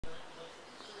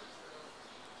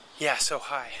Yeah, so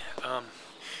hi.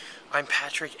 I'm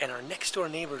Patrick, and our next door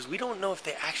neighbors, we don't know if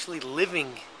they're actually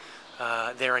living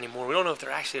there anymore. We don't know if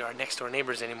they're actually our next door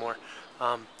neighbors anymore.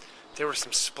 There were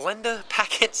some Splenda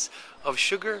packets of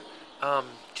sugar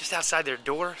just outside their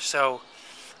door, so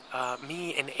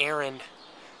me and Aaron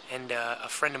and a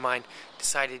friend of mine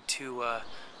decided to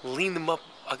lean them up,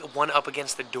 one up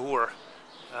against the door,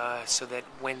 so that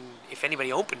if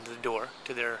anybody opened the door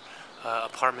to their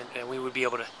apartment, we would be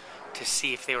able to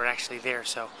see if they were actually there.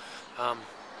 So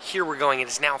here we're going. It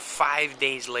is now 5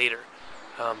 days later.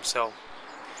 So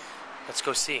let's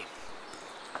go see.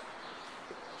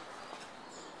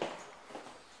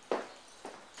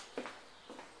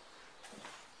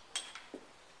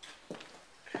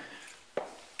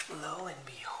 Lo and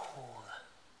behold,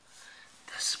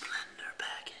 the Splendor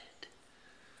packet.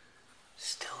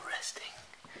 Still resting.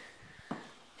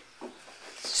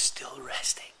 Still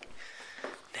resting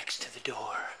next to the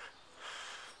door.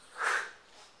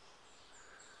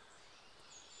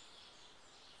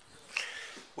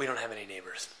 We don't have any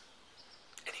neighbors.